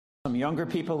Some younger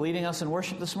people leading us in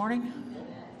worship this morning.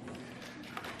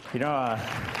 You know, I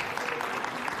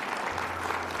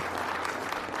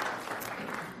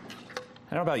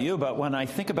don't know about you, but when I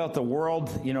think about the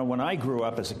world, you know, when I grew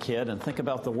up as a kid and think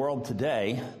about the world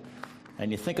today,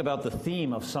 and you think about the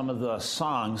theme of some of the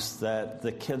songs that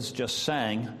the kids just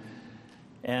sang,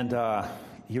 and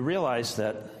you realize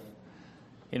that,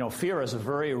 you know, fear is a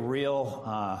very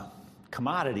real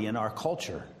commodity in our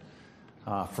culture.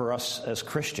 For us as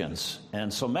Christians.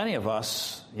 And so many of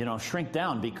us, you know, shrink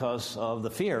down because of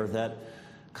the fear that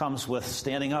comes with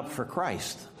standing up for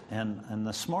Christ. And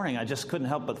this morning, I just couldn't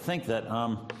help but think that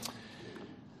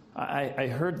I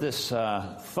heard this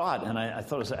thought, and I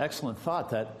thought it was an excellent thought,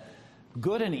 that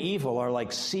good and evil are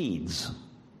like seeds.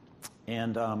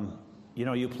 And, you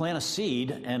know, you plant a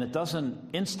seed, and it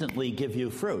doesn't instantly give you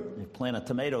fruit. You plant a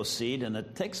tomato seed, and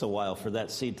it takes a while for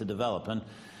that seed to develop.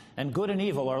 And good and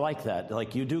evil are like that.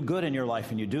 Like, you do good in your life,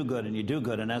 and you do good, and you do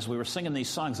good. And as we were singing these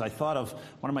songs, I thought of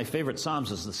one of my favorite psalms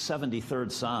is the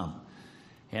 73rd Psalm.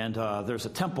 And there's a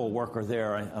temple worker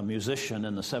there, a musician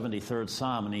in the 73rd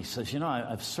Psalm, and he says, you know,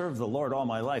 I've served the Lord all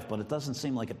my life, but it doesn't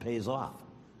seem like it pays off.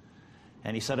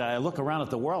 And he said, I look around at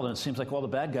the world, and it seems like all the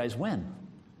bad guys win.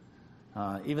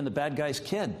 Even the bad guy's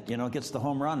kid, you know, gets the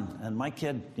home run. And my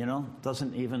kid, you know,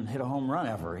 doesn't even hit a home run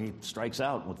ever. He strikes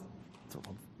out with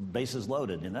bases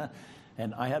loaded, you know.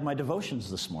 And I had my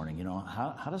devotions this morning, you know.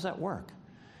 How does that work?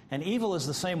 And evil is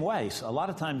the same way. So a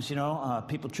lot of times, you know,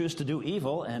 people choose to do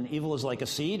evil, and evil is like a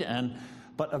seed,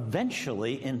 but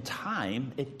eventually, in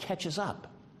time, it catches up.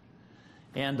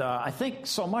 And I think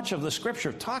so much of the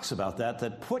Scripture talks about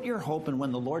that put your hope in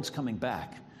when the Lord's coming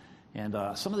back. And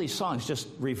some of these songs just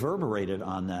reverberated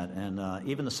on that. And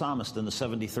even the psalmist in the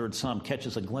 73rd Psalm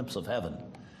catches a glimpse of heaven.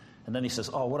 And then he says,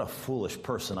 oh, what a foolish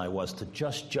person I was to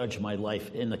just judge my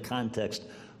life in the context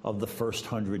of the first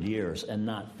 100 years and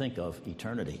not think of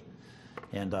eternity.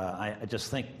 And I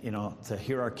just think, you know, to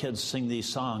hear our kids sing these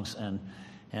songs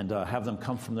and have them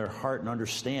come from their heart and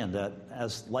understand that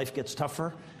as life gets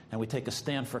tougher and we take a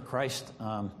stand for Christ,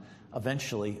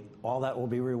 eventually all that will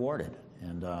be rewarded.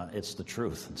 And it's the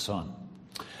truth and so on.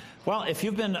 Well, if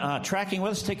you've been tracking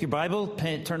with us, take your Bible,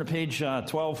 turn to page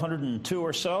 1202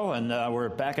 or so, and we're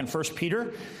back in 1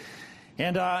 Peter.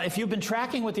 And if you've been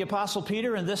tracking with the Apostle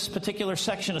Peter in this particular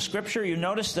section of Scripture, you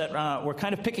notice that we're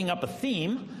kind of picking up a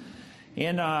theme.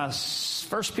 In 1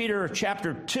 Peter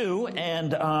chapter 2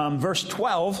 and verse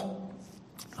 12,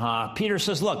 Peter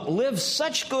says, look, live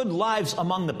such good lives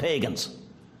among the pagans.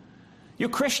 You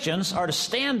Christians are to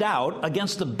stand out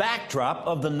against the backdrop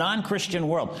of the non-Christian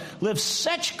world. Live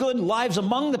such good lives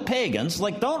among the pagans.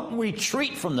 Like, don't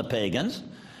retreat from the pagans.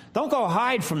 Don't go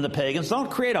hide from the pagans.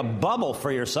 Don't create a bubble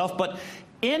for yourself. But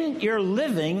in your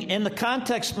living, in the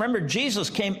context, remember, Jesus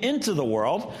came into the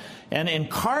world and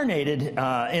incarnated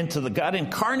God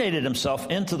incarnated himself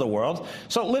into the world.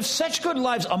 So live such good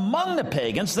lives among the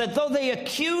pagans that though they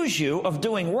accuse you of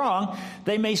doing wrong,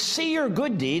 they may see your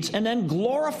good deeds and then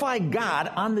glorify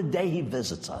God on the day he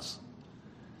visits us.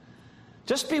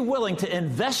 Just be willing to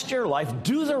invest your life,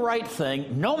 do the right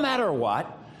thing, no matter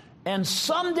what, and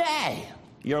someday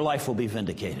your life will be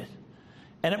vindicated.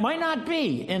 And it might not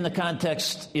be in the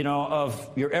context, you know, of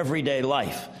your everyday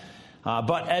life.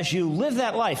 But as you live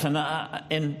that life,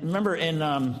 and remember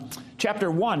in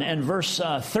chapter 1 and verse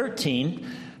 13,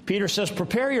 Peter says,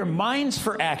 prepare your minds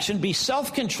for action, be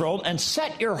self-controlled, and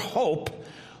set your hope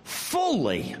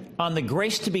fully on the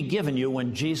grace to be given you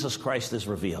when Jesus Christ is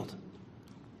revealed.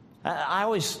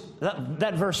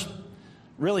 That verse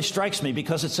really strikes me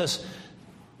because it says,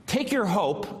 take your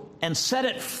hope and set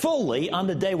it fully on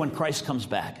the day when Christ comes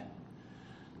back.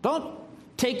 Don't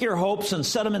take your hopes and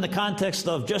set them in the context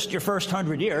of just your first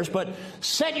 100 years, but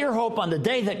set your hope on the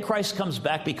day that Christ comes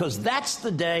back, because that's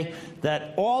the day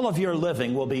that all of your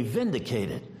living will be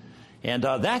vindicated. And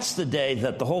that's the day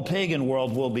that the whole pagan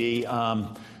world will be,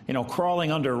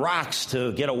 crawling under rocks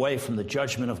to get away from the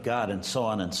judgment of God and so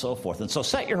on and so forth. And so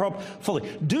set your hope fully.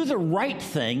 Do the right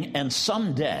thing, and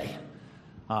someday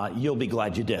you'll be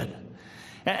glad you did.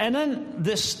 And then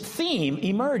this theme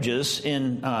emerges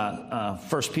in 1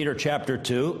 Peter chapter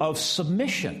 2 of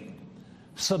submission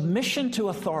to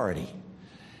authority.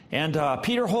 And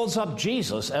Peter holds up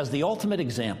Jesus as the ultimate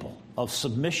example of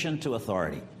submission to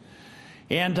authority.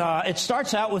 And it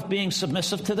starts out with being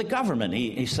submissive to the government.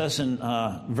 He says in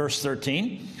verse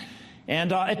 13,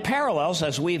 and it parallels,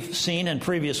 as we've seen in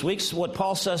previous weeks, what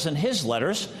Paul says in his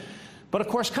letters. But of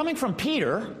course, coming from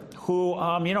Peter, who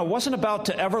wasn't about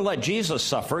to ever let Jesus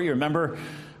suffer. You remember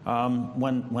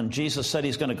when Jesus said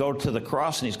he's going to go to the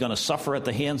cross and he's going to suffer at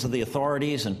the hands of the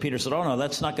authorities. And Peter said, oh, no,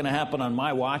 that's not going to happen on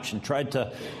my watch, and tried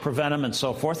to prevent him and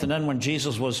so forth. And then when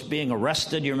Jesus was being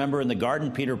arrested, you remember in the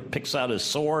garden, Peter picks out his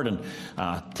sword and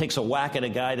takes a whack at a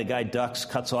guy. The guy ducks,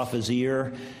 cuts off his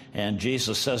ear. And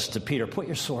Jesus says to Peter, put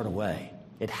your sword away.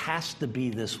 It has to be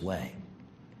this way.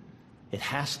 It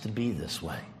has to be this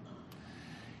way.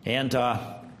 And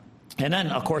then,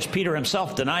 of course, Peter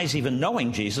himself denies even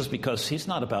knowing Jesus, because he's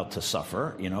not about to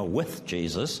suffer, with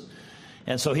Jesus.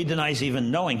 And so he denies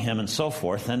even knowing him and so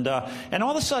forth. And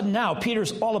all of a sudden now,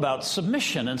 Peter's all about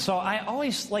submission. And so I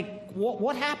always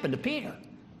what happened to Peter?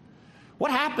 What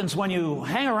happens when you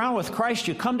hang around with Christ,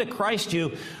 you come to Christ,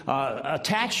 you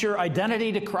attach your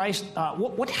identity to Christ?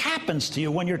 What happens to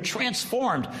you when you're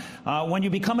transformed, when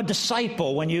you become a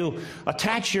disciple, when you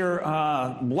attach your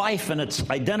life and its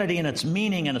identity and its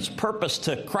meaning and its purpose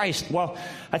to Christ? Well,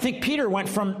 I think Peter went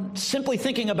from simply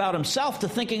thinking about himself to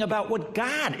thinking about what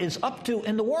God is up to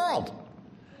in the world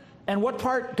and what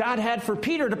part God had for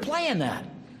Peter to play in that.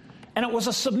 And it was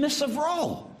a submissive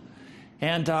role.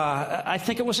 And I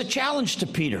think it was a challenge to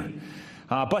Peter.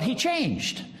 But he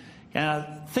changed.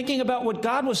 Thinking about what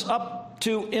God was up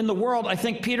to in the world, I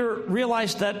think Peter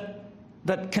realized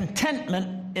that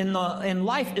contentment in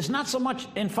life is not so much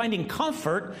in finding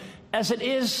comfort as it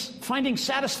is finding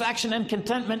satisfaction and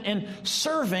contentment in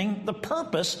serving the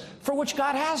purpose for which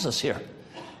God has us here,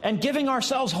 and giving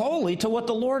ourselves wholly to what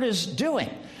the Lord is doing.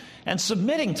 And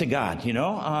submitting to God,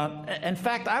 In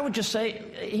fact, I would just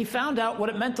say he found out what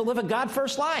it meant to live a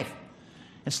God-first life.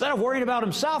 Instead of worrying about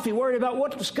himself, he worried about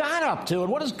what was God up to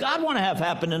and what does God want to have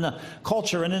happen in the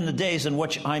culture and in the days in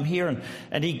which I'm here.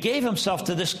 And he gave himself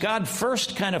to this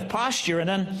God-first kind of posture. And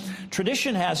then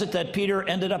tradition has it that Peter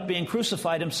ended up being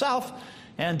crucified himself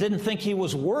and didn't think he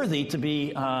was worthy to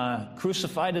be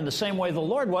crucified in the same way the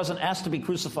Lord was, and asked to be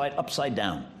crucified upside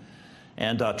down.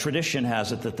 And tradition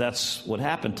has it that that's what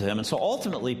happened to him. And so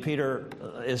ultimately, Peter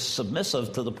is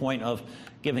submissive to the point of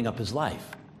giving up his life.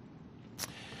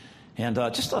 And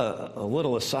just a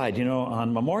little aside,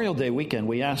 on Memorial Day weekend,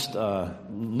 we asked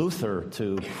Luther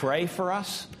to pray for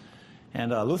us.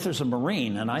 And Luther's a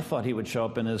Marine, and I thought he would show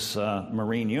up in his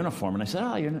Marine uniform. And I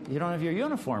said, you don't have your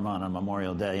uniform on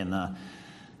Memorial Day. And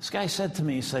this guy said to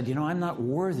me, he said, I'm not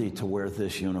worthy to wear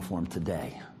this uniform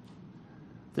today.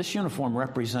 This uniform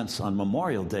represents, on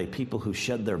Memorial Day, people who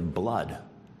shed their blood,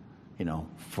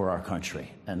 for our country.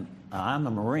 And I'm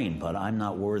a Marine, but I'm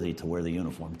not worthy to wear the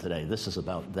uniform today. This is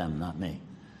about them, not me.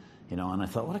 And I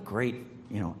thought, what a great,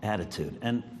 attitude.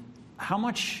 And how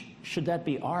much should that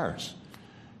be ours?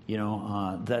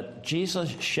 That Jesus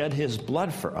shed his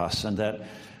blood for us, and that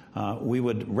we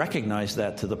would recognize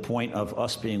that to the point of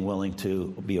us being willing to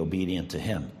be obedient to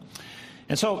him.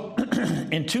 And so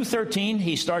in 2:13,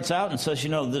 he starts out and says,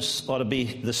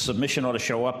 this submission ought to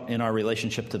show up in our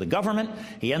relationship to the government.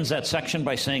 He ends that section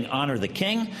by saying, honor the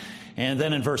king. And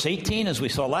then in verse 18, as we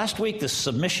saw last week, this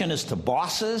submission is to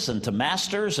bosses and to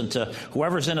masters and to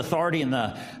whoever's in authority in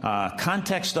the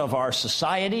context of our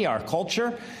society, our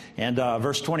culture. And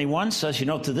verse 21 says,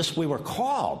 to this we were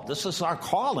called. This is our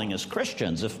calling as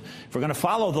Christians. If we're going to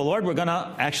follow the Lord, we're going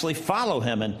to actually follow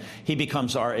him, and he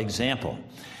becomes our example.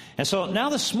 And so now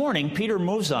this morning, Peter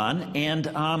moves on and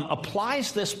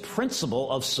applies this principle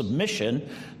of submission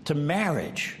to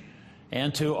marriage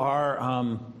and to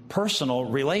our personal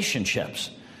relationships.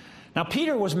 Now,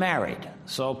 Peter was married,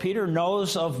 so Peter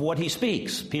knows of what he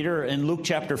speaks. Peter, in Luke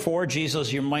chapter 4,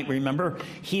 Jesus, you might remember,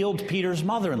 healed Peter's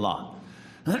mother-in-law.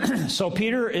 So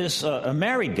Peter is a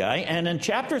married guy, and in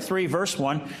chapter 3, verse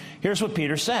 1, here's what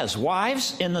Peter says.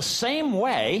 Wives, in the same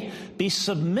way, be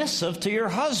submissive to your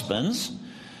husbands,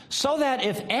 so that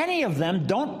if any of them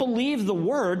don't believe the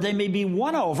word, they may be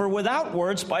won over without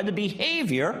words by the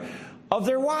behavior of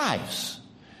their wives.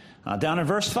 Down in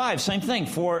verse 5, same thing.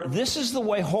 For this is the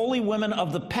way holy women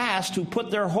of the past who put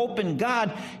their hope in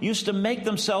God used to make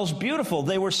themselves beautiful.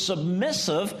 They were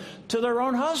submissive to their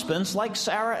own husbands, like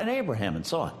Sarah and Abraham, and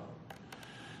so on.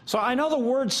 So I know the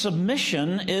word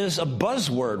submission is a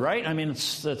buzzword, right? I mean,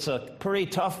 it's a pretty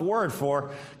tough word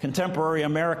for contemporary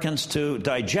Americans to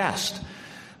digest.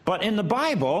 But in the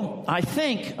Bible, I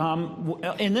think,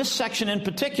 in this section in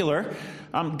particular,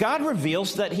 God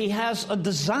reveals that he has a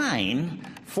design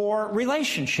for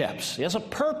relationships. He has a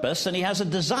purpose, and he has a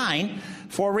design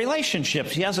for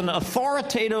relationships. He has an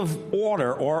authoritative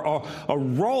order or a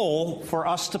role for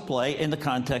us to play in the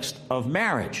context of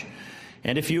marriage.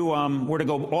 And if you were to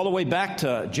go all the way back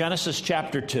to Genesis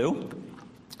chapter 2,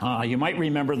 you might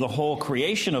remember the whole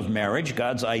creation of marriage,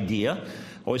 God's idea.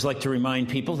 Always like to remind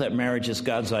people that marriage is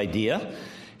God's idea.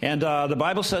 And the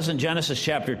Bible says in Genesis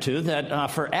chapter 2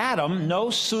 that for Adam, no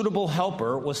suitable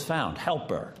helper was found.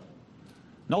 Helper.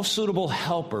 No suitable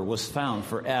helper was found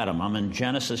for Adam. I'm in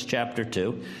Genesis chapter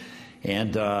 2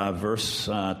 and verse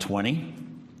 20.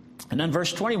 And then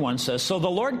verse 21 says, "So the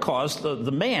Lord caused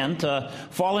the man to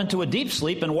fall into a deep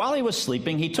sleep, and while he was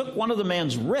sleeping, he took one of the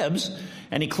man's ribs,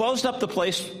 and he closed up the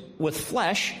place with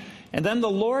flesh. And then the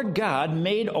Lord God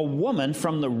made a woman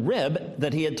from the rib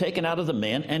that he had taken out of the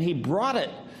man, and he brought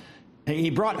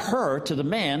her to the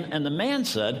man, and the man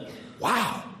said,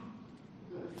 'Wow.'"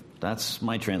 That's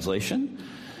my translation.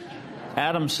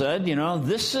 Adam said,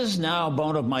 "This is now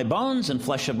bone of my bones and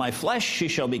flesh of my flesh. She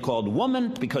shall be called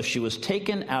woman because she was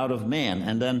taken out of man."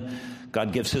 And then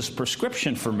God gives his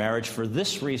prescription for marriage. "For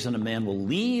this reason, a man will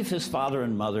leave his father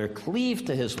and mother, cleave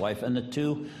to his wife, and the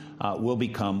two will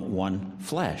become one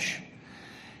flesh."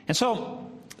 And so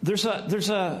there's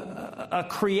a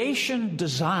creation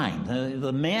design.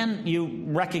 The man, you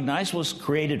recognize, was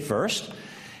created first.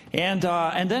 And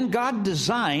then God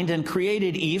designed and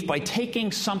created Eve by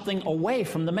taking something away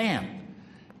from the man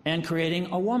and creating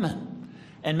a woman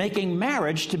and making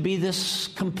marriage to be this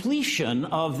completion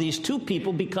of these two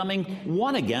people becoming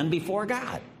one again before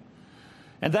God.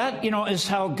 And that, is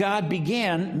how God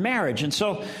began marriage. And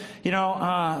so,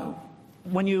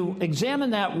 when you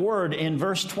examine that word in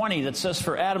verse 20 that says,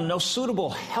 "For Adam, no suitable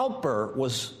helper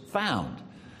was found."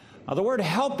 The word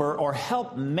helper, or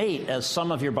helpmate, as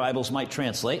some of your Bibles might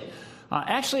translate,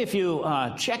 actually, if you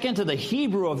check into the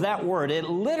Hebrew of that word, it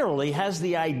literally has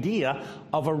the idea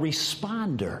of a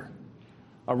responder.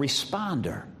 A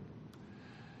responder.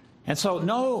 And so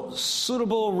no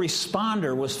suitable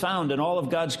responder was found in all of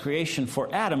God's creation for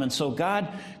Adam. And so God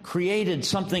created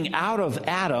something out of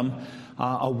Adam,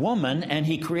 a woman, and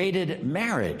he created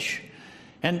marriage.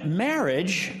 And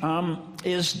marriage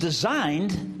is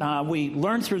designed, we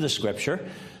learn through the Scripture,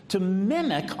 to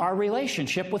mimic our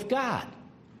relationship with God.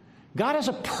 God has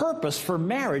a purpose for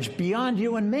marriage beyond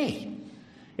you and me.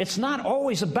 It's not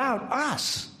always about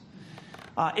us.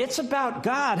 It's about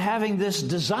God having this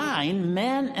design,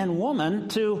 man and woman,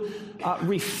 to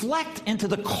reflect into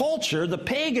the culture, the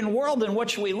pagan world in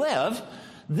which we live,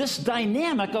 this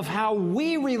dynamic of how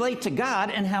we relate to God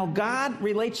and how God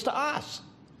relates to us.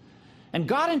 And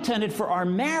God intended for our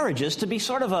marriages to be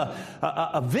sort of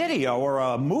a video or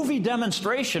a movie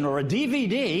demonstration or a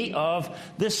DVD of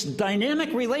this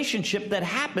dynamic relationship that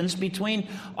happens between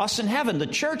us and heaven. The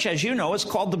church, as you know, is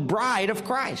called the bride of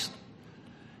Christ.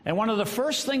 And one of the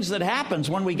first things that happens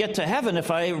when we get to heaven,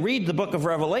 if I read the book of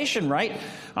Revelation right,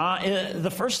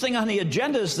 the first thing on the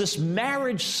agenda is this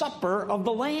marriage supper of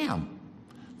the Lamb,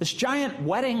 this giant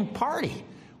wedding party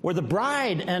where the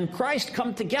bride and Christ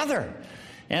come together.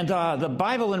 And the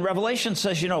Bible in Revelation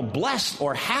says, blessed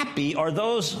or happy are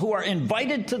those who are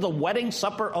invited to the wedding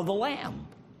supper of the Lamb.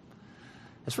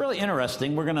 It's really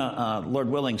interesting. We're going to, Lord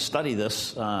willing, study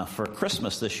this for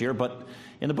Christmas this year. But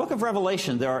in the book of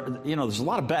Revelation, there's a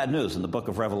lot of bad news in the book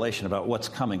of Revelation about what's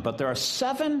coming. But there are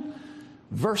 7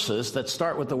 verses that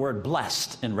start with the word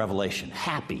blessed in Revelation.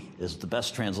 Happy is the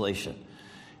best translation.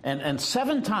 And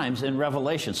 7 times in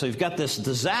Revelation. So you've got this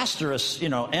disastrous,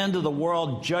 end of the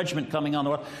world judgment coming on the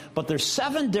world. But there's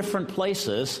 7 different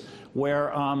places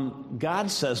where God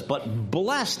says, but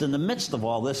blessed in the midst of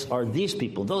all this are these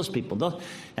people, those people, those.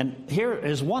 And here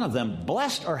is one of them.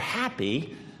 Blessed or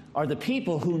happy are the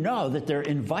people who know that they're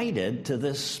invited to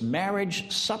this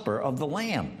marriage supper of the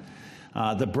Lamb,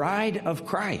 the bride of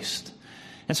Christ.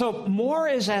 And so more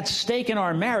is at stake in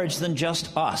our marriage than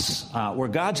just us. We're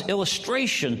God's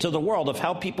illustration to the world of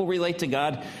how people relate to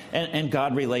God and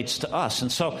God relates to us.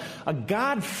 And so a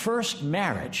God-first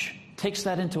marriage takes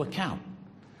that into account.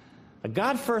 A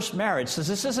God-first marriage says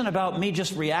this isn't about me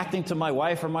just reacting to my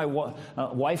wife or my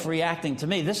wife reacting to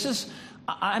me.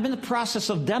 I'm in the process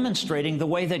of demonstrating the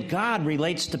way that God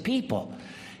relates to people.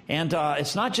 And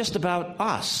it's not just about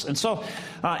us. And so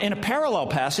in a parallel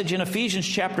passage in Ephesians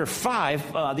chapter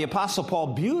 5, the Apostle Paul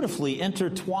beautifully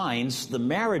intertwines the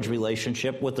marriage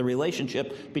relationship with the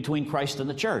relationship between Christ and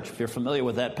the church. If you're familiar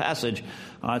with that passage,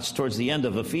 it's towards the end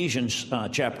of Ephesians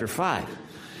chapter 5.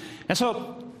 And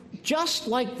so just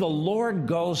like the Lord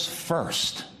goes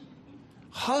first,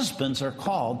 husbands are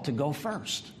called to go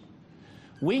first.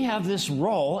 We have this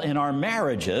role in our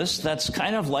marriages that's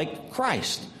kind of like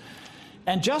Christ.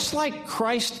 And just like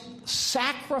Christ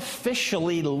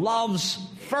sacrificially loves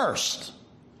first,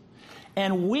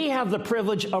 and we have the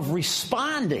privilege of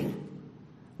responding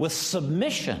with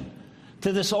submission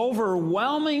to this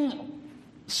overwhelming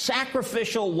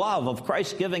sacrificial love of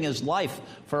Christ giving his life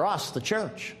for us, the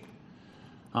church.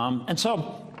 And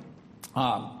so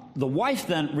the wife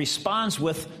then responds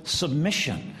with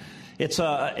submission. It's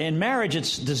in marriage,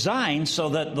 it's designed so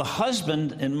that the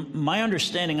husband, in my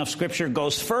understanding of Scripture,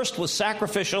 goes first with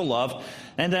sacrificial love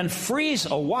and then frees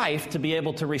a wife to be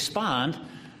able to respond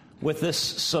with this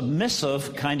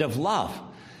submissive kind of love.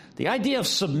 The idea of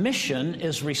submission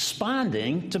is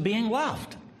responding to being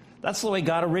loved. That's the way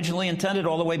God originally intended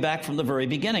all the way back from the very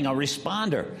beginning, a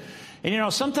responder.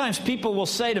 And, sometimes people will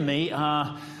say to me,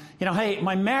 hey,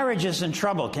 my marriage is in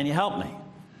trouble. Can you help me?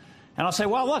 And I'll say,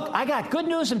 well, look, I got good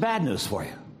news and bad news for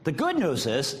you. The good news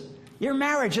is your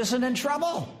marriage isn't in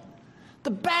trouble.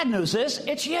 The bad news is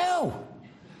it's you.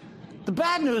 The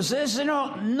bad news is,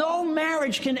 no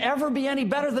marriage can ever be any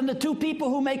better than the two people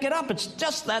who make it up. It's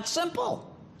just that simple.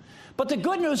 But the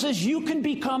good news is you can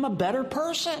become a better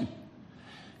person.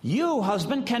 You,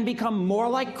 husband, can become more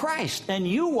like Christ, and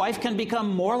you, wife, can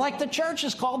become more like the church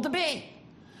is called to be.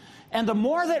 And the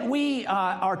more that we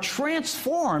are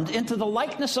transformed into the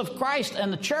likeness of Christ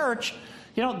and the church,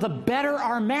 the better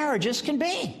our marriages can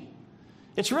be.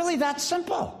 It's really that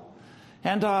simple.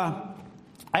 And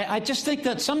I just think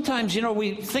that sometimes,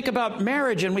 we think about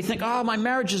marriage and we think, oh, my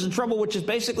marriage is in trouble, which is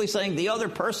basically saying the other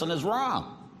person is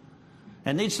wrong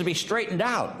and needs to be straightened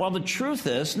out. Well, the truth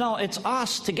is, no, it's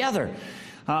us together.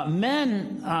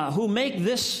 Men who make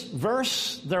this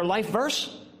verse their life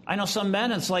verse. I know some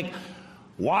men, it's like,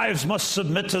 wives must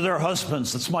submit to their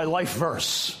husbands. That's my life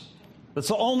verse. That's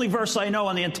the only verse I know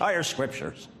in the entire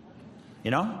Scriptures.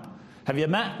 Have you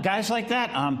met guys like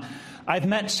that? I've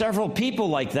met several people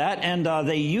like that, and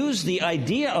they use the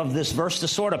idea of this verse to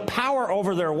sort of power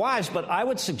over their wives, but I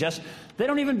would suggest they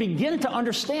don't even begin to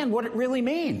understand what it really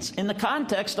means in the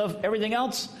context of everything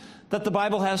else that the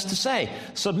Bible has to say.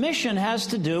 Submission has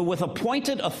to do with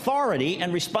appointed authority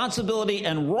and responsibility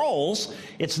and roles.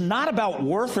 It's not about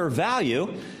worth or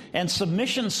value, and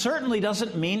submission certainly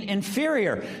doesn't mean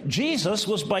inferior. Jesus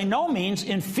was by no means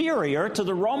inferior to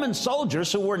the Roman soldiers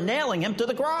who were nailing him to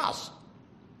the cross.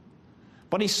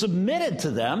 But he submitted to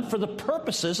them for the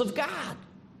purposes of God.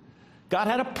 God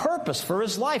had a purpose for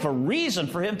his life, a reason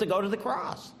for him to go to the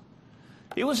cross.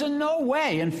 He was in no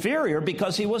way inferior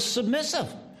because he was submissive.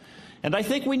 And I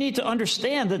think we need to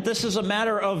understand that this is a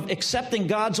matter of accepting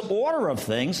God's order of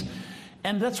things.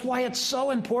 And that's why it's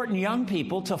so important, young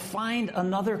people, to find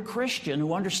another Christian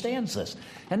who understands this.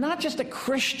 And not just a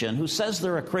Christian who says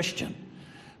they're a Christian,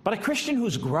 but a Christian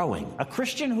who's growing, a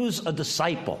Christian who's a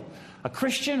disciple, a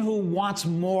Christian who wants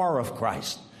more of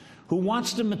Christ, who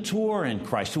wants to mature in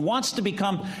Christ, who wants to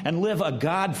become and live a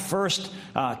God-first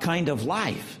kind of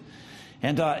life.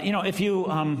 And,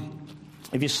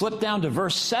 if you slip down to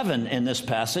verse 7 in this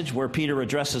passage where Peter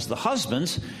addresses the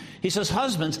husbands, he says,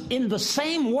 husbands, in the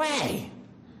same way,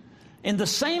 in the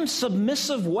same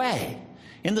submissive way,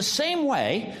 in the same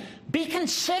way, be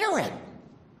considerate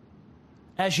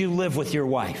as you live with your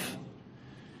wife,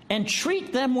 and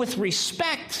treat them with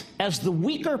respect as the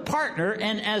weaker partner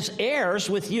and as heirs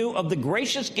with you of the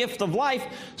gracious gift of life,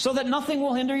 so that nothing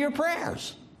will hinder your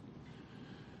prayers.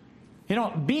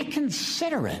 Be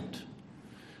considerate.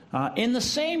 In the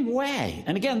same way,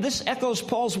 and again, this echoes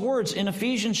Paul's words in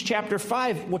Ephesians chapter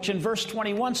 5, which in verse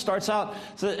 21 starts out,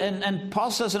 and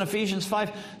Paul says in Ephesians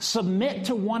 5, submit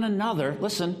to one another,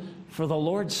 listen, for the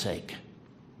Lord's sake.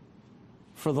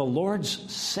 For the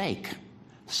Lord's sake.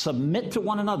 Submit to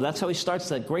one another. That's how he starts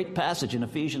that great passage in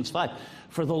Ephesians 5.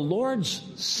 For the Lord's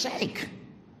sake.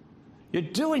 You're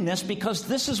doing this because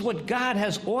this is what God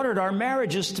has ordered our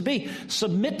marriages to be.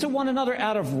 Submit to one another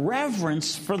out of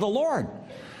reverence for the Lord.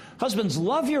 Husbands,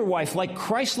 love your wife like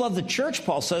Christ loved the church,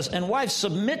 Paul says, and wives,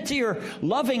 submit to your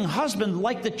loving husband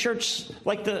like the church,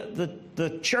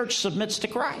 the church submits to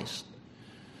Christ.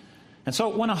 And so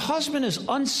when a husband is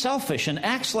unselfish and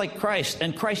acts like Christ,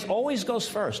 and Christ always goes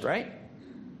first, right?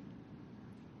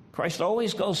 Christ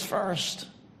always goes first.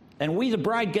 And we, the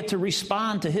bride, get to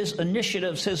respond to his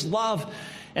initiatives, his love,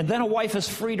 and then a wife is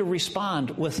free to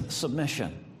respond with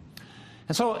submission.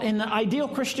 And so in the ideal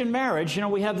Christian marriage,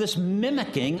 we have this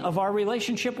mimicking of our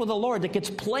relationship with the Lord that gets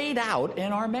played out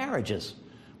in our marriages,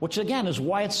 which again is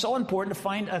why it's so important to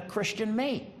find a Christian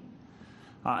mate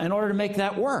in order to make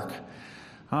that work.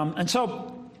 But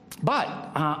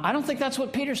I don't think that's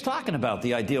what Peter's talking about,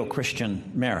 the ideal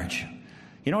Christian marriage.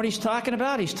 You know what he's talking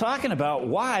about? He's talking about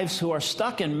wives who are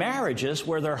stuck in marriages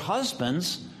where their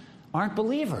husbands aren't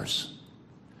believers.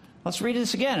 Let's read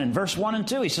this again in verse 1 and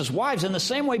 2. He says, wives, in the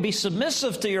same way be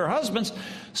submissive to your husbands,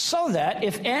 so that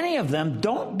if any of them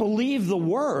don't believe the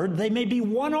word, they may be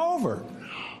won over.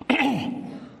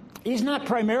 He's not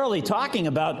primarily talking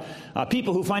about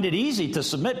people who find it easy to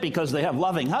submit because they have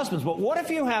loving husbands. But what if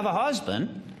you have a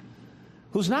husband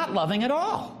who's not loving at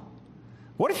all?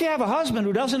 What if you have a husband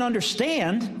who doesn't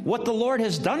understand what the Lord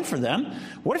has done for them?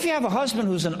 What if you have a husband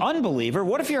who's an unbeliever?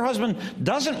 What if your husband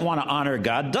doesn't want to honor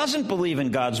God, doesn't believe in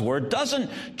God's word,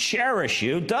 doesn't cherish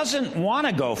you, doesn't want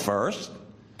to go first,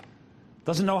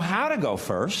 doesn't know how to go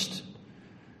first?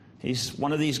 He's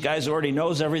one of these guys who already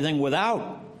knows everything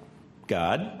without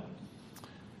God.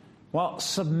 Well,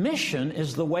 submission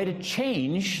is the way to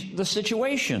change the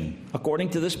situation, according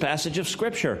to this passage of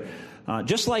Scripture.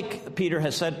 Just like Peter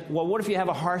has said, well, what if you have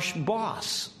a harsh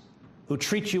boss who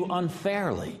treats you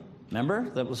unfairly? Remember?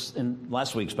 That was in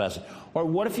last week's passage. Or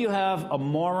what if you have a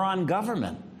moron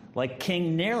government like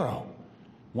King Nero,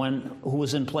 who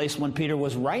was in place when Peter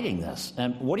was writing this?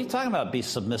 And what are you talking about, be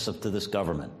submissive to this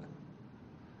government?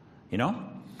 You know?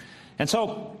 And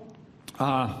so,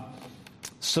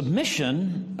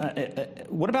 submission,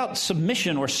 what about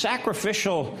submission or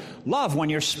sacrificial love when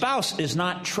your spouse is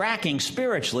not tracking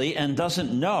spiritually and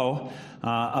doesn't know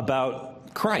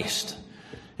about Christ?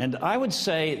 And I would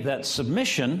say that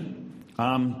submission,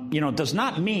 does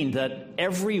not mean that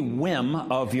every whim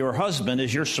of your husband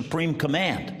is your supreme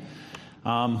command.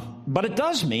 But it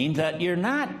does mean that you're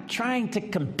not trying to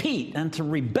compete and to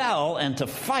rebel and to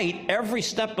fight every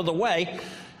step of the way.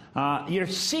 You're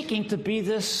seeking to be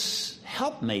this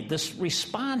helpmate, this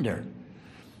responder.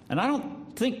 And I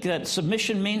don't think that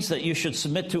submission means that you should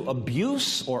submit to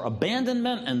abuse or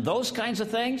abandonment and those kinds of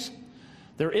things.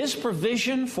 There is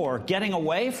provision for getting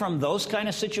away from those kind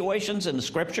of situations in the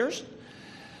Scriptures.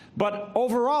 But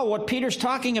overall, what Peter's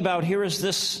talking about here is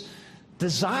this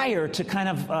desire to kind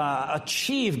of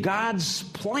achieve God's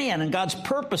plan and God's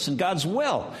purpose and God's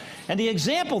will. And the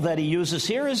example that he uses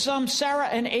here is Sarah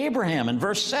and Abraham in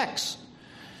verse 6.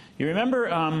 You remember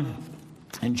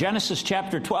in Genesis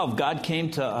chapter 12, God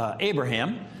came to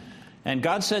Abraham, and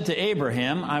God said to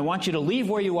Abraham, I want you to leave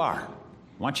where you are.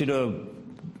 I want you to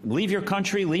leave your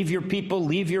country, leave your people,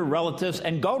 leave your relatives,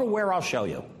 and go to where I'll show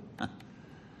you.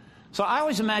 So I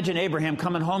always imagine Abraham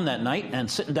coming home that night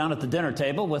and sitting down at the dinner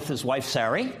table with his wife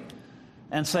Sarai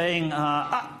and saying,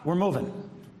 we're moving.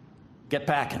 Get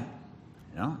packing.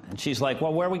 And she's like,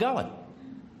 well, where are we going?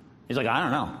 He's like, I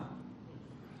don't know.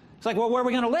 It's like, well, where are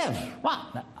we going to live?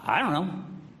 Well, I don't know.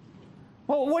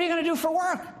 Well, what are you going to do for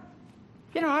work?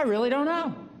 I really don't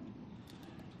know.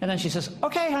 And then she says,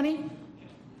 okay, honey.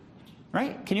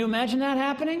 Right? Can you imagine that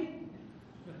happening?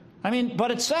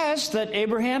 But it says that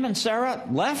Abraham and Sarah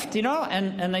left,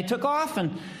 and they took off.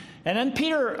 And then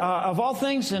Peter, of all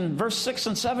things, in verse 6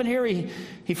 and 7 here,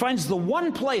 he finds the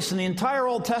one place in the entire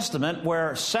Old Testament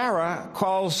where Sarah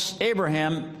calls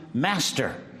Abraham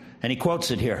master. And he quotes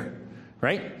it here,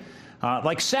 right?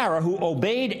 Like Sarah, who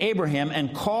obeyed Abraham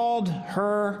and called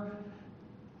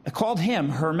him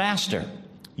her master.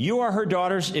 You are her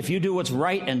daughters if you do what's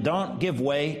right and don't give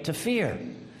way to fear.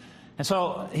 And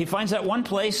so he finds that one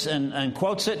place and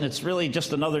quotes it, and it's really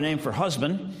just another name for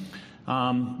husband.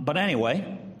 But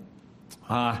anyway,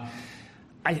 I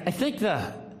think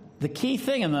the key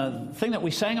thing and the thing that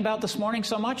we sang about this morning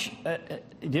so much,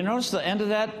 do you notice the end of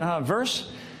that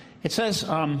verse? It says,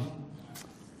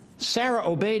 Sarah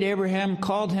obeyed Abraham,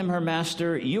 called him her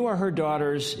master. You are her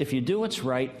daughters if you do what's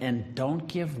right and don't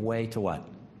give way to what?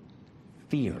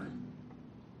 Fear.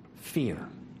 Fear.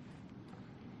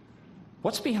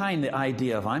 What's behind the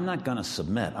idea of I'm not going to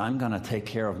submit, I'm going to take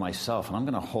care of myself, and I'm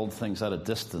going to hold things at a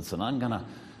distance, and I'm going to,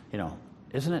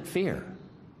 isn't it fear?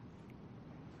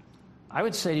 I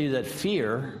would say to you that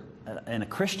fear, in a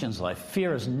Christian's life,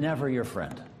 fear is never your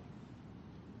friend.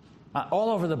 All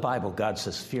over the Bible, God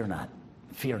says, fear not,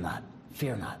 fear not,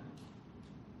 fear not.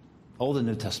 Old and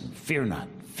New Testament, fear not,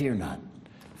 fear not.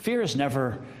 Fear is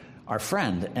never our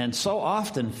friend, and so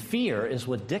often fear is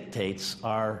what dictates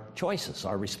our choices,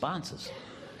 our responses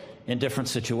in different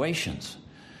situations.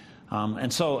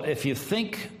 And so if you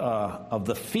think of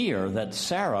the fear that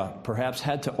Sarah perhaps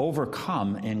had to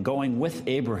overcome in going with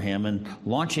Abraham and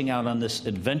launching out on this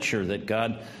adventure that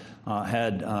God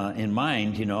had in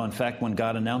mind, in fact, when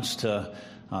God announced to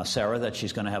Sarah that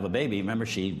she's going to have a baby, remember,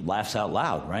 she laughs out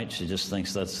loud, right? She just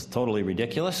thinks that's totally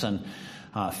ridiculous. And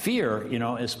fear,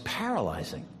 is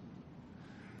paralyzing.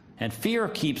 And fear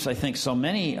keeps, I think, so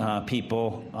many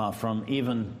people from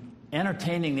even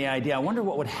entertaining the idea. I wonder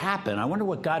what would happen. I wonder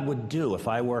what God would do if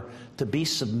I were to be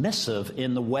submissive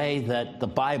in the way that the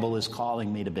Bible is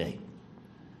calling me to be.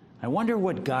 I wonder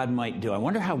what God might do. I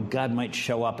wonder how God might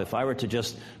show up if I were to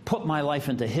just put my life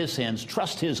into His hands,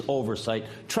 trust His oversight,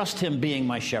 trust Him being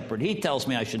my shepherd. He tells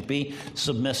me I should be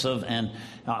submissive, and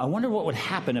I wonder what would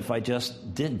happen if I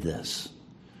just did this.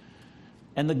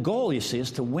 And the goal, you see,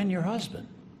 is to win your husband.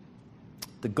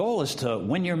 The goal is to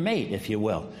win your mate, if you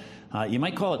will. You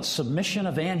might call it submission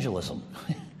evangelism.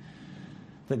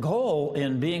 The goal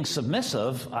in being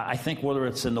submissive, I think, whether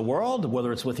it's in the world,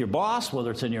 whether it's with your boss,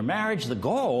 whether it's in your marriage, the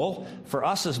goal for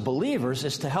us as believers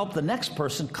is to help the next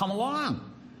person come along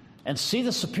and see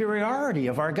the superiority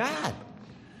of our God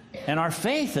and our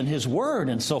faith in His Word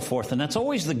and so forth. And that's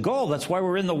always the goal. That's why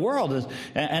we're in the world,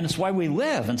 and it's why we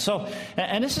live.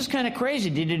 And this is kind of crazy.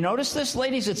 Did you notice this,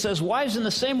 ladies? It says, wives, in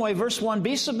the same way, verse 1,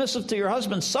 be submissive to your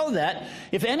husbands, so that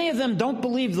if any of them don't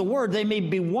believe the Word, they may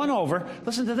be won over,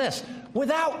 listen to this,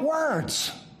 without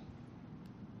words.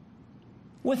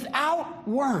 Without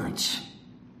words.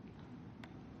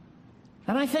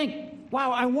 And I think,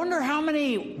 wow, I wonder how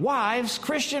many wives,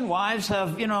 Christian wives,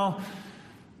 have,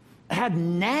 had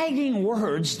nagging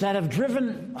words that have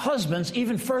driven husbands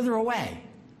even further away,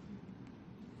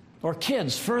 or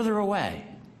kids further away.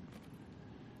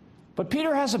 But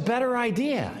Peter has a better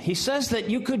idea. He says that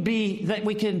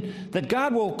that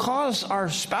God will cause our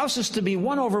spouses to be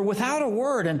won over without a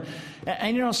word.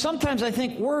 And sometimes I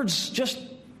think words just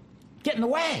get in the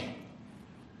way.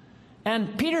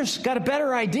 And Peter's got a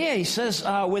better idea. He says,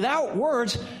 without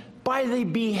words, by the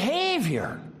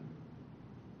behavior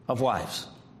of wives.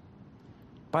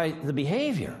 By the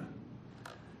behavior.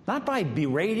 Not by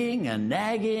berating and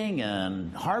nagging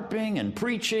and harping and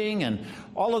preaching and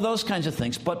all of those kinds of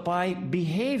things, but by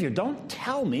behavior. Don't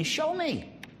tell me, show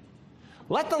me.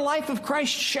 Let the life of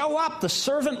Christ show up, the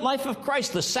servant life of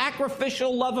Christ, the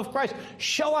sacrificial love of Christ,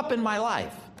 show up in my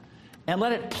life. And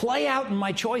let it play out in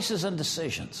my choices and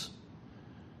decisions.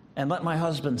 And let my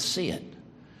husband see it.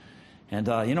 And,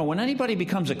 when anybody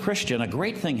becomes a Christian, a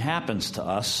great thing happens to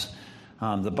us.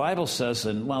 The Bible says,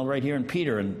 right here in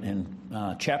Peter, in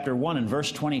chapter 1 and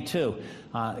verse 22,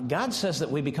 God says that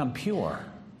we become pure.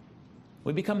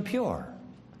 We become pure.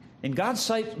 In God's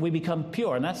sight, we become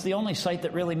pure, and that's the only sight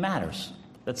that really matters.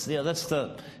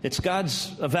 It's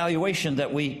God's evaluation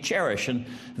that we cherish and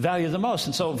value the most.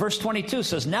 And so verse 22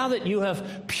 says, now that you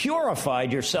have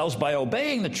purified yourselves by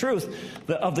obeying the truth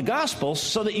of the gospel,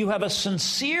 so that you have a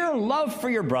sincere love for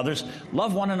your brothers,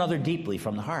 love one another deeply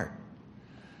from the heart.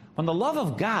 When the love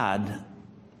of God,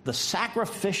 the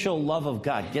sacrificial love of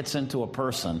God gets into a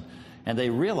person, and they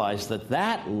realize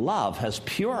that love has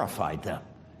purified them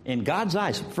in God's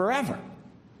eyes forever,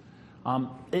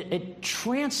 it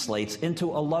translates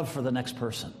into a love for the next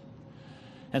person.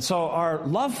 And so our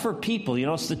love for people,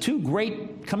 it's the two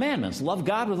great commandments. Love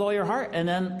God with all your heart, and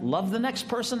then love the next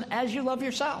person as you love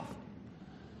yourself.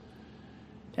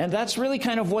 And that's really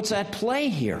kind of what's at play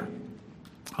here.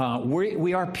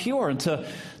 We are pure, and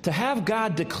to have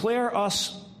God declare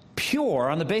us pure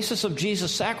on the basis of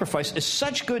Jesus' sacrifice is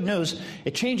such good news,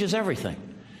 it changes everything.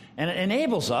 And it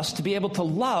enables us to be able to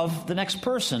love the next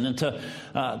person and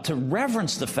to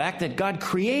reverence the fact that God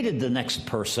created the next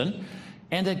person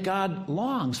and that God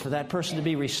longs for that person to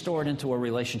be restored into a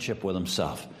relationship with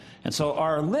Himself. And so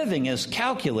our living is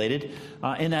calculated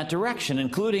in that direction,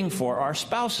 including for our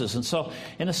spouses. And so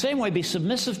in the same way, be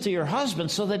submissive to your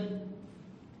husband so that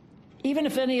even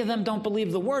if any of them don't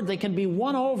believe the word, they can be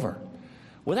won over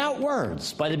without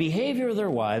words by the behavior of their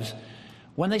wives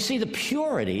when they see the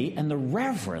purity and the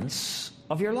reverence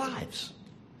of your lives.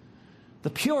 The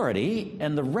purity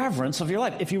and the reverence of your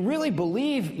life. If you really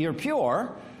believe you're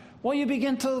pure, well, you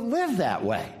begin to live that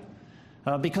way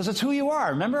because it's who you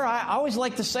are. Remember, I always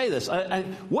like to say this.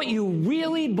 What you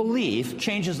really believe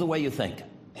changes the way you think.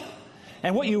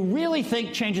 And what you really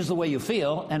think changes the way you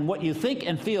feel, and what you think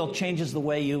and feel changes the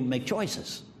way you make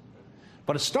choices.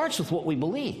 But it starts with what we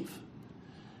believe.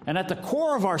 And at the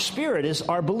core of our spirit is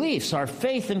our beliefs, our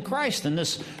faith in Christ, and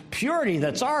this purity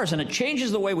that's ours, and it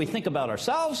changes the way we think about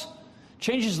ourselves,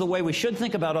 changes the way we should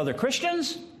think about other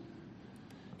Christians.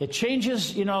 It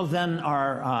changes, then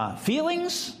our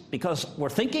feelings, because we're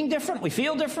thinking different, we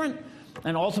feel different,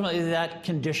 and ultimately that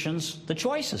conditions the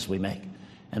choices we make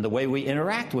and the way we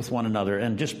interact with one another,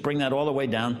 and just bring that all the way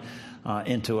down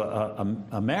into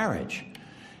a marriage.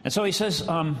 And so he says,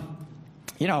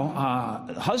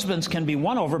 husbands can be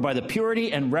won over by the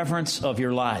purity and reverence of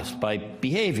your lives, by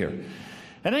behavior.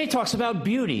 And then he talks about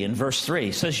beauty in verse 3.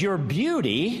 He says, your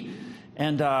beauty,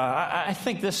 and I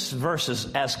think this verse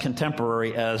is as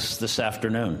contemporary as this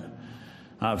afternoon.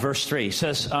 Verse 3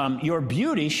 says, your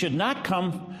beauty should not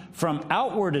come from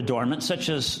outward adornment, such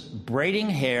as braiding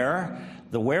hair,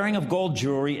 the wearing of gold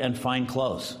jewelry, and fine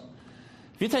clothes.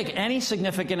 If you take any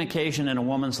significant occasion in a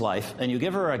woman's life and you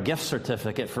give her a gift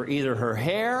certificate for either her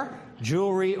hair,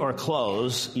 jewelry, or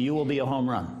clothes, you will be a home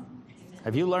run.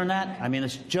 Have you learned that? I mean,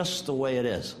 it's just the way it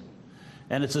is.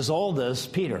 And it's as old as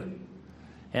Peter.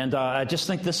 And I just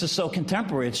think this is so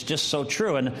contemporary. It's just so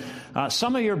true. And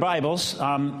some of your Bibles,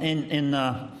 in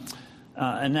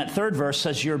And that third verse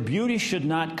says, your beauty should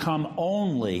not come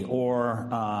only, or,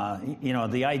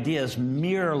 the idea is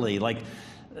merely, like,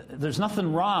 there's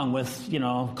nothing wrong with,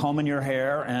 combing your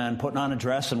hair and putting on a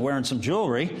dress and wearing some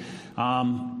jewelry.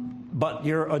 But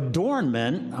your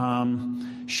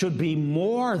adornment should be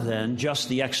more than just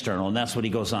the external, and that's what he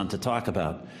goes on to talk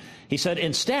about. He said,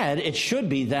 instead, it should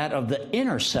be that of the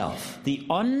inner self, the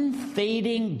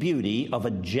unfading beauty of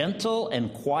a gentle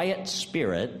and quiet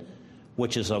spirit,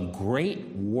 which is of great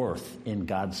worth in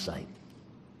God's sight.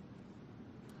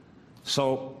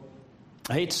 So,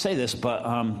 I hate to say this,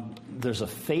 but there's a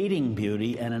fading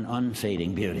beauty and an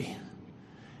unfading beauty.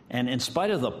 And in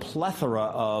spite of the plethora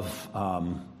of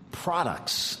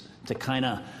products to kind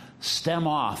of stem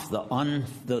off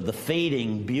the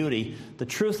fading beauty, the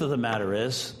truth of the matter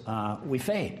is we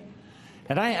fade.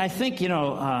 And I think,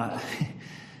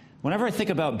 whenever I think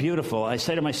about beautiful, I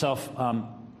say to myself,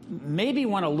 maybe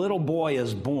when a little boy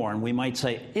is born, we might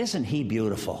say, isn't he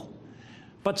beautiful?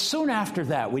 But soon after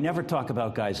that, we never talk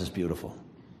about guys as beautiful.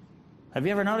 Have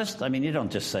you ever noticed? I mean, you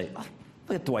don't just say, oh,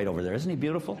 look at Dwight over there, isn't he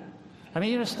beautiful? I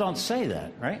mean, you just don't say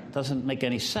that, right? It doesn't make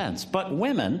any sense. But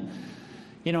women,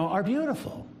 are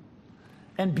beautiful.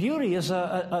 And beauty is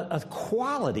a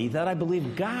quality that I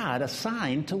believe God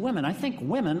assigned to women. I think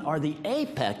women are the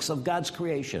apex of God's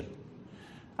creation.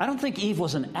 I don't think Eve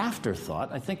was an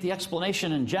afterthought. I think the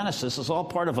explanation in Genesis is all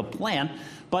part of a plan.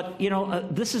 But,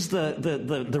 this is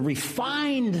the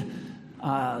refined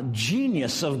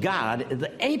genius of God.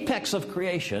 The apex of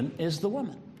creation is the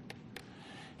woman.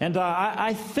 And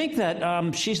I think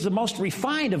that she's the most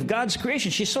refined of God's creation.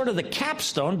 She's sort of the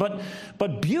capstone,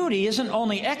 but beauty isn't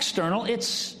only external,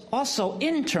 it's also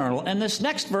internal. And this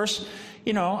next verse,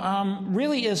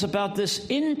 really is about this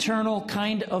internal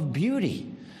kind of beauty.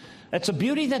 It's a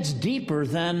beauty that's deeper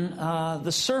than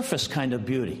the surface kind of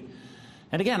beauty.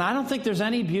 And again, I don't think there's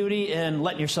any beauty in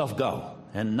letting yourself go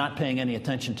and not paying any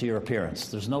attention to your appearance.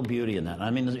 There's no beauty in that.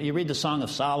 I mean, you read the Song of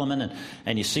Solomon,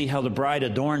 and you see how the bride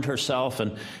adorned herself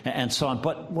and so on.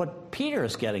 But what Peter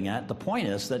is getting at, the point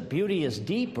is that beauty is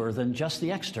deeper than just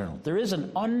the external. There is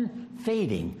an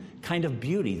unfading kind of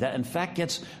beauty that, in fact,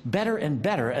 gets better and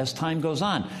better as time goes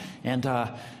on. And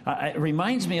it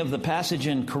reminds me of the passage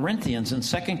in Corinthians, in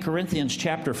 2 Corinthians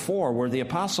chapter 4, where the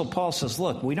Apostle Paul says,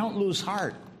 look, we don't lose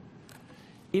heart.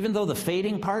 Even though the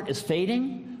fading part is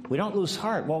fading, we don't lose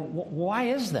heart. Well, why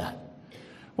is that?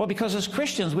 Well, because as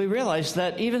Christians, we realize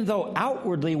that even though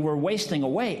outwardly we're wasting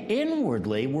away,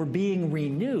 inwardly we're being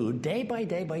renewed day by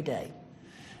day by day.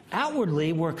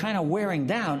 Outwardly, we're kind of wearing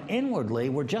down. Inwardly,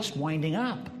 we're just winding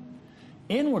up.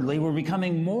 Inwardly, we're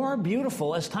becoming more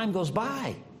beautiful as time goes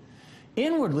by.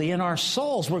 Inwardly, in our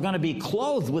souls, we're going to be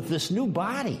clothed with this new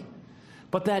body.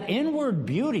 But that inward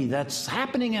beauty that's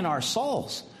happening in our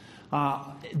souls,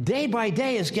 day by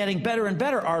day is getting better and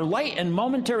better. Our light and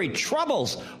momentary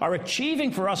troubles are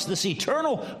achieving for us this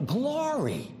eternal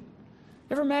glory.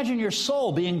 Ever imagine your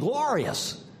soul being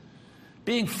glorious,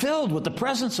 being filled with the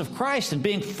presence of Christ and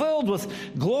being filled with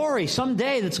glory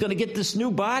someday that's going to get this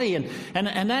new body,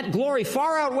 and that glory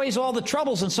far outweighs all the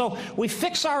troubles. And so we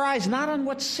fix our eyes not on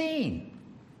what's seen,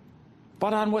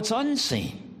 but on what's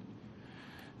unseen.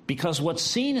 Because what's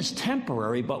seen is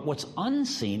temporary, but what's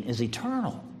unseen is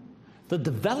eternal. The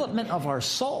development of our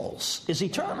souls is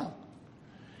eternal.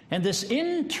 And this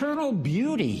internal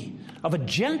beauty of a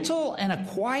gentle and a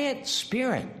quiet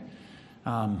spirit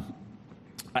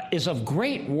is of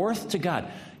great worth to God.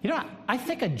 I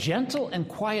think a gentle and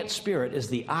quiet spirit is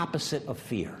the opposite of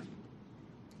fear.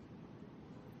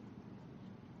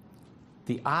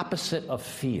 The opposite of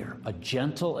fear, a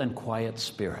gentle and quiet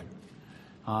spirit.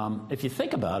 If you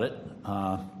think about it,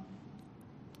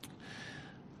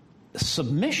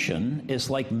 submission is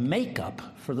like makeup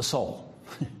for the soul.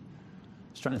 I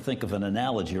was trying to think of an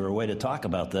analogy or a way to talk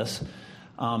about this.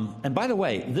 And by the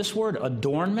way, this word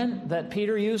adornment that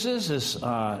Peter uses is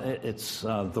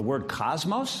the word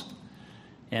cosmos.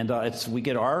 And we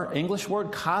get our English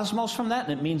word cosmos from that,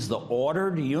 and it means the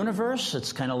ordered universe.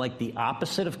 It's kind of like the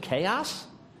opposite of chaos.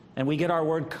 And we get our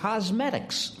word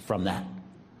cosmetics from that.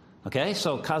 Okay,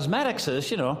 so cosmetics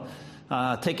is,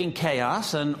 taking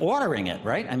chaos and ordering it,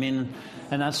 right? I mean,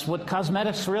 and that's what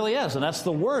cosmetics really is. And that's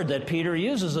the word that Peter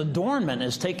uses. Adornment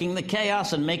is taking the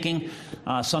chaos and making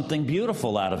something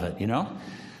beautiful out of it,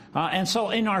 And so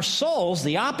in our souls,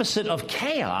 the opposite of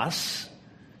chaos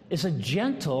is a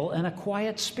gentle and a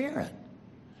quiet spirit.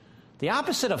 The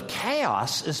opposite of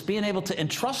chaos is being able to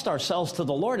entrust ourselves to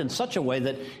the Lord in such a way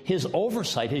that His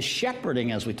oversight, His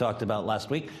shepherding, as we talked about last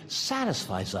week,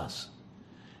 satisfies us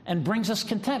and brings us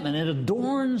contentment. It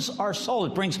adorns our soul.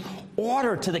 It brings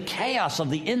order to the chaos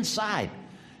of the inside.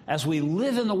 as we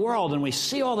live in the world and we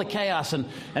see all the chaos,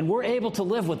 and we're able to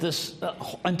live with this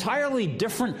entirely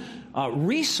different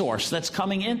resource that's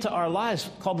coming into our lives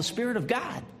called the Spirit of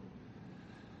God.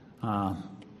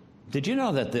 Did you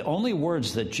know that the only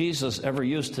words that Jesus ever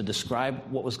used to describe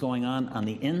what was going on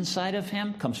the inside of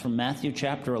him comes from Matthew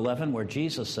chapter 11, where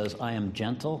Jesus says, I am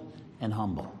gentle and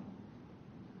humble.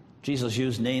 Jesus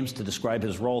used names to describe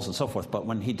his roles and so forth, but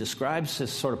when he describes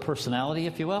his sort of personality,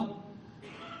 if you will,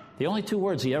 the only two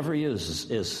words he ever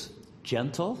uses is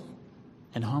gentle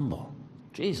and humble.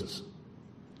 Jesus.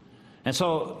 And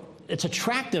so it's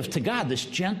attractive to God, this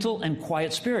gentle and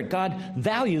quiet spirit. God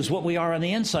values what we are on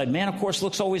the inside. Man, of course,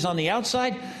 looks always on the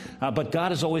outside, but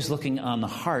God is always looking on the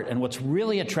heart. And what's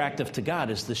really attractive to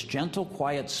God is this gentle,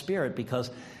 quiet spirit,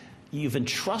 because you've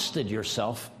entrusted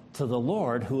yourself to the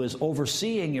Lord, who is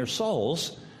overseeing your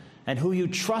souls and who you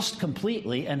trust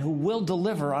completely and who will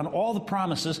deliver on all the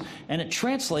promises. And it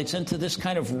translates into this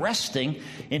kind of resting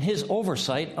in his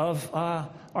oversight of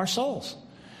our souls.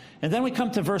 And then we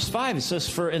come to verse 5. It says,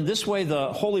 for in this way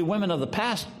the holy women of the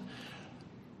past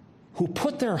who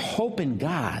put their hope in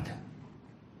God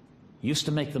used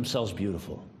to make themselves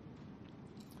beautiful.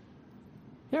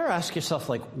 You ever ask yourself,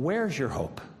 like, where's your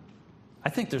hope? I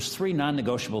think there's three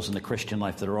non-negotiables in the Christian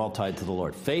life that are all tied to the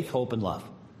Lord: faith, hope, and love.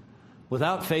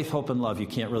 Without faith, hope, and love, you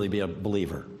can't really be a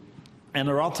believer. And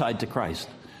they're all tied to Christ.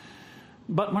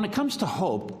 But when it comes to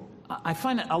hope, I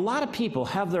find that a lot of people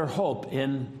have their hope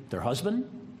in their husband.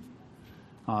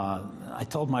 I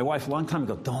told my wife a long time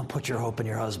ago, don't put your hope in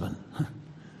your husband.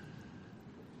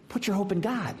 Put your hope in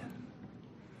God.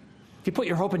 If you put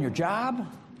your hope in your job,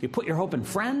 if you put your hope in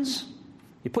friends,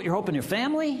 you put your hope in your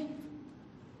family,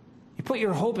 you put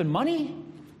your hope in money,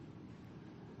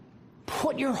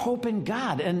 put your hope in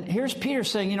God. And here's Peter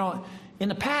saying, in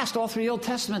the past, all through the Old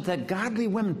Testament, that godly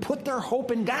women put their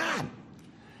hope in God.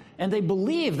 And they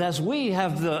believed, as we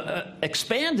have the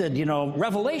expanded,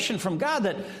 revelation from God,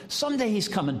 that someday he's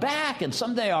coming back and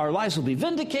someday our lives will be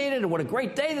vindicated, and what a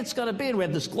great day that's going to be. And we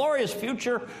have this glorious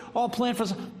future all planned for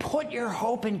us. Put your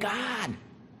hope in God.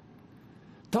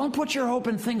 Don't put your hope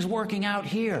in things working out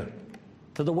here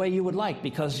to the way you would like,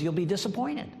 because you'll be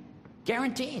disappointed.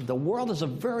 Guaranteed. The world is a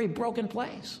very broken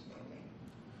place.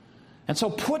 And so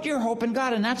put your hope in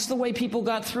God. And that's the way people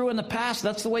got through in the past.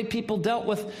 That's the way people dealt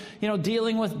with,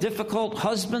 dealing with difficult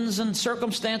husbands and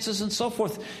circumstances and so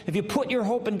forth. If you put your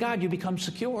hope in God, you become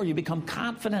secure, you become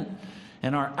confident.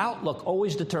 And our outlook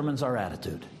always determines our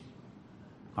attitude.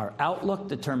 Our outlook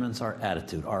determines our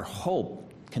attitude. Our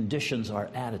hope conditions our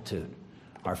attitude,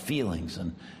 our feelings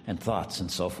and thoughts and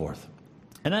so forth.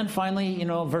 And then finally,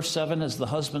 verse 7 is the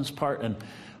husband's part. And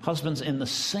husbands, in the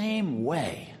same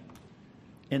way,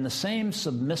 in the same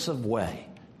submissive way,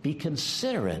 be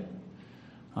considerate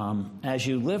as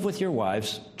you live with your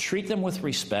wives. Treat them with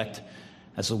respect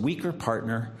as a weaker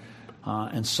partner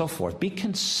and so forth. Be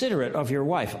considerate of your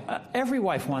wife. Every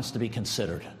wife wants to be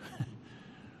considered.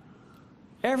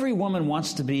 Every woman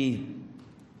wants to be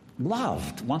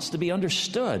loved, wants to be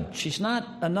understood. She's not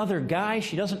another guy.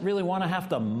 She doesn't really want to have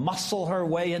to muscle her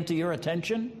way into your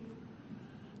attention.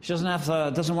 She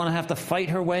doesn't want to have to fight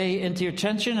her way into your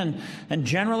attention. And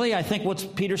generally, I think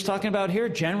what Peter's talking about here,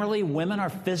 generally women are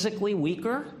physically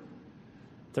weaker.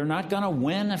 They're not going to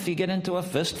win if you get into a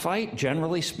fist fight,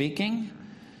 generally speaking.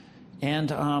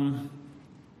 And,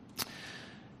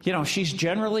 she's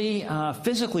generally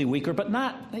physically weaker, but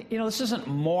not, this isn't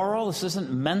moral, this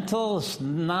isn't mental, it's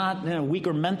not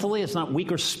weaker mentally, it's not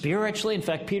weaker spiritually. In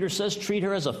fact, Peter says, treat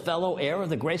her as a fellow heir of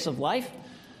the grace of life.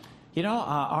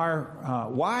 Our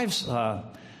wives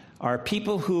are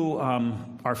people who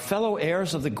are fellow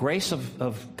heirs of the grace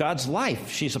of God's life.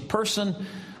 She's a person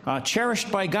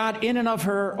cherished by God in and of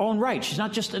her own right. She's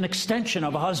not just an extension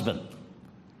of a husband.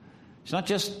 She's not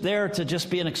just there to just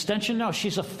be an extension. No,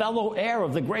 she's a fellow heir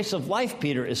of the grace of life,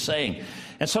 Peter is saying.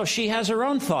 And so she has her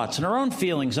own thoughts and her own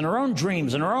feelings and her own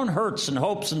dreams and her own hurts and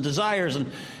hopes and desires.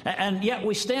 And yet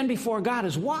we stand before God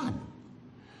as one.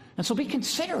 And so be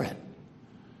considerate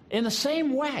in the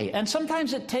same way. And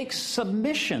sometimes it takes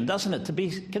submission, doesn't it, to be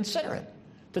considerate,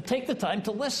 to take the time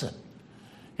to listen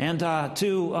and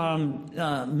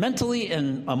to mentally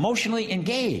and emotionally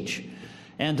engage.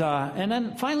 And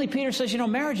then finally, Peter says,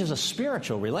 marriage is a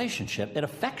spiritual relationship. It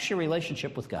affects your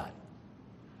relationship with God.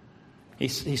 He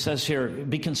says here,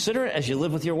 be considerate as you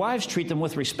live with your wives. Treat them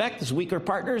with respect as weaker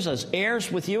partners, as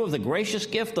heirs with you of the gracious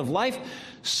gift of life,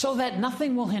 so that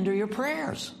nothing will hinder your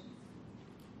prayers.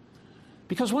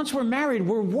 Because once we're married,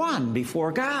 we're one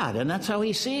before God, and that's how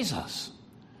he sees us.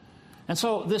 And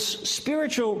so this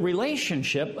spiritual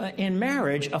relationship in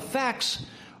marriage affects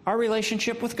our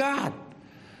relationship with God.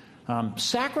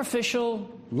 Sacrificial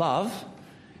love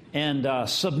and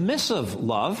submissive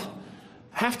love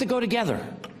have to go together.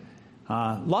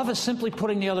 Love is simply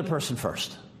putting the other person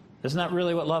first. Isn't that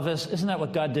really what love is? Isn't that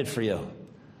what God did for you?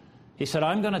 He said,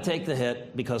 I'm going to take the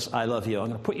hit because I love you. I'm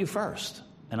going to put you first,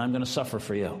 and I'm going to suffer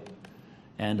for you.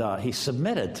 And he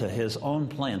submitted to his own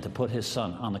plan to put his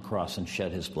son on the cross and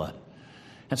shed his blood.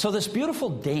 And so this beautiful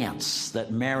dance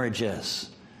that marriage is,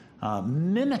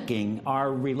 mimicking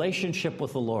our relationship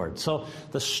with the Lord. So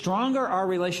the stronger our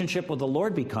relationship with the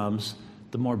Lord becomes,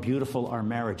 the more beautiful our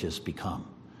marriages become.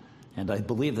 And I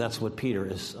believe that's what Peter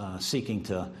is seeking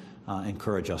to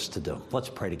encourage us to do. Let's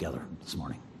pray together this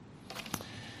morning.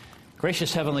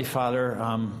 Gracious Heavenly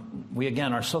Father, we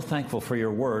again are so thankful for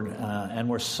your word, and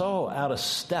we're so out of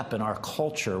step in our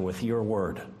culture with your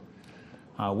word.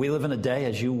 We live in a day,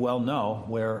 as you well know,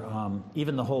 where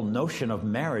even the whole notion of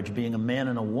marriage being a man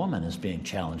and a woman is being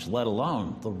challenged, let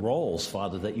alone the roles,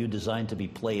 Father, that you designed to be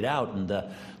played out, and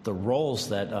the roles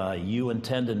that you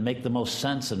intend and make the most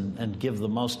sense and give the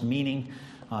most meaning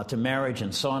to marriage,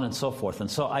 and so on and so forth. And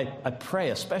so I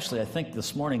pray, especially I think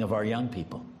this morning of our young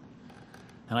people.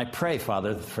 And I pray,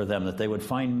 Father, for them that they would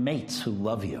find mates who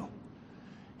love you,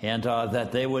 and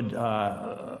that they would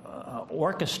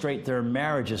orchestrate their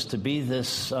marriages to be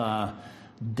this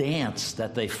dance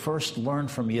that they first learn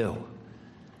from you.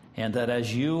 And that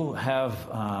as you have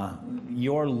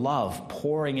your love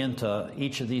pouring into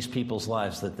each of these people's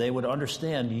lives, that they would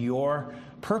understand your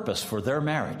purpose for their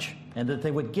marriage, and that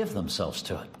they would give themselves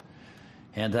to it.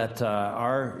 And that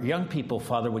our young people,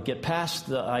 Father, would get past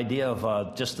the idea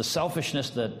of just the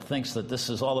selfishness that thinks that this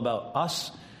is all about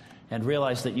us, and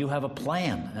realize that you have a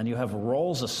plan and you have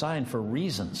roles assigned for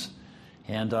reasons,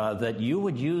 and that you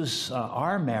would use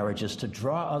our marriages to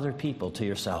draw other people to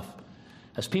yourself.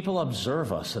 As people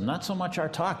observe us, and not so much our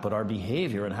talk, but our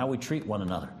behavior and how we treat one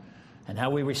another, and how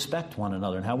we respect one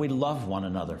another, and how we love one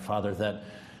another, Father,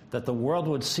 that the world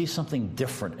would see something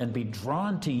different and be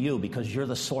drawn to you because you're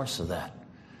the source of that.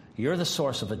 You're the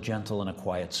source of a gentle and a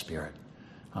quiet spirit.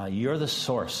 You're the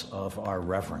source of our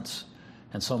reverence.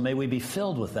 And so may we be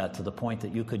filled with that to the point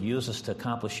that you could use us to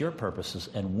accomplish your purposes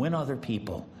and win other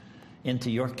people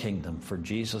into your kingdom. For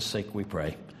Jesus' sake we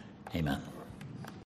pray. Amen.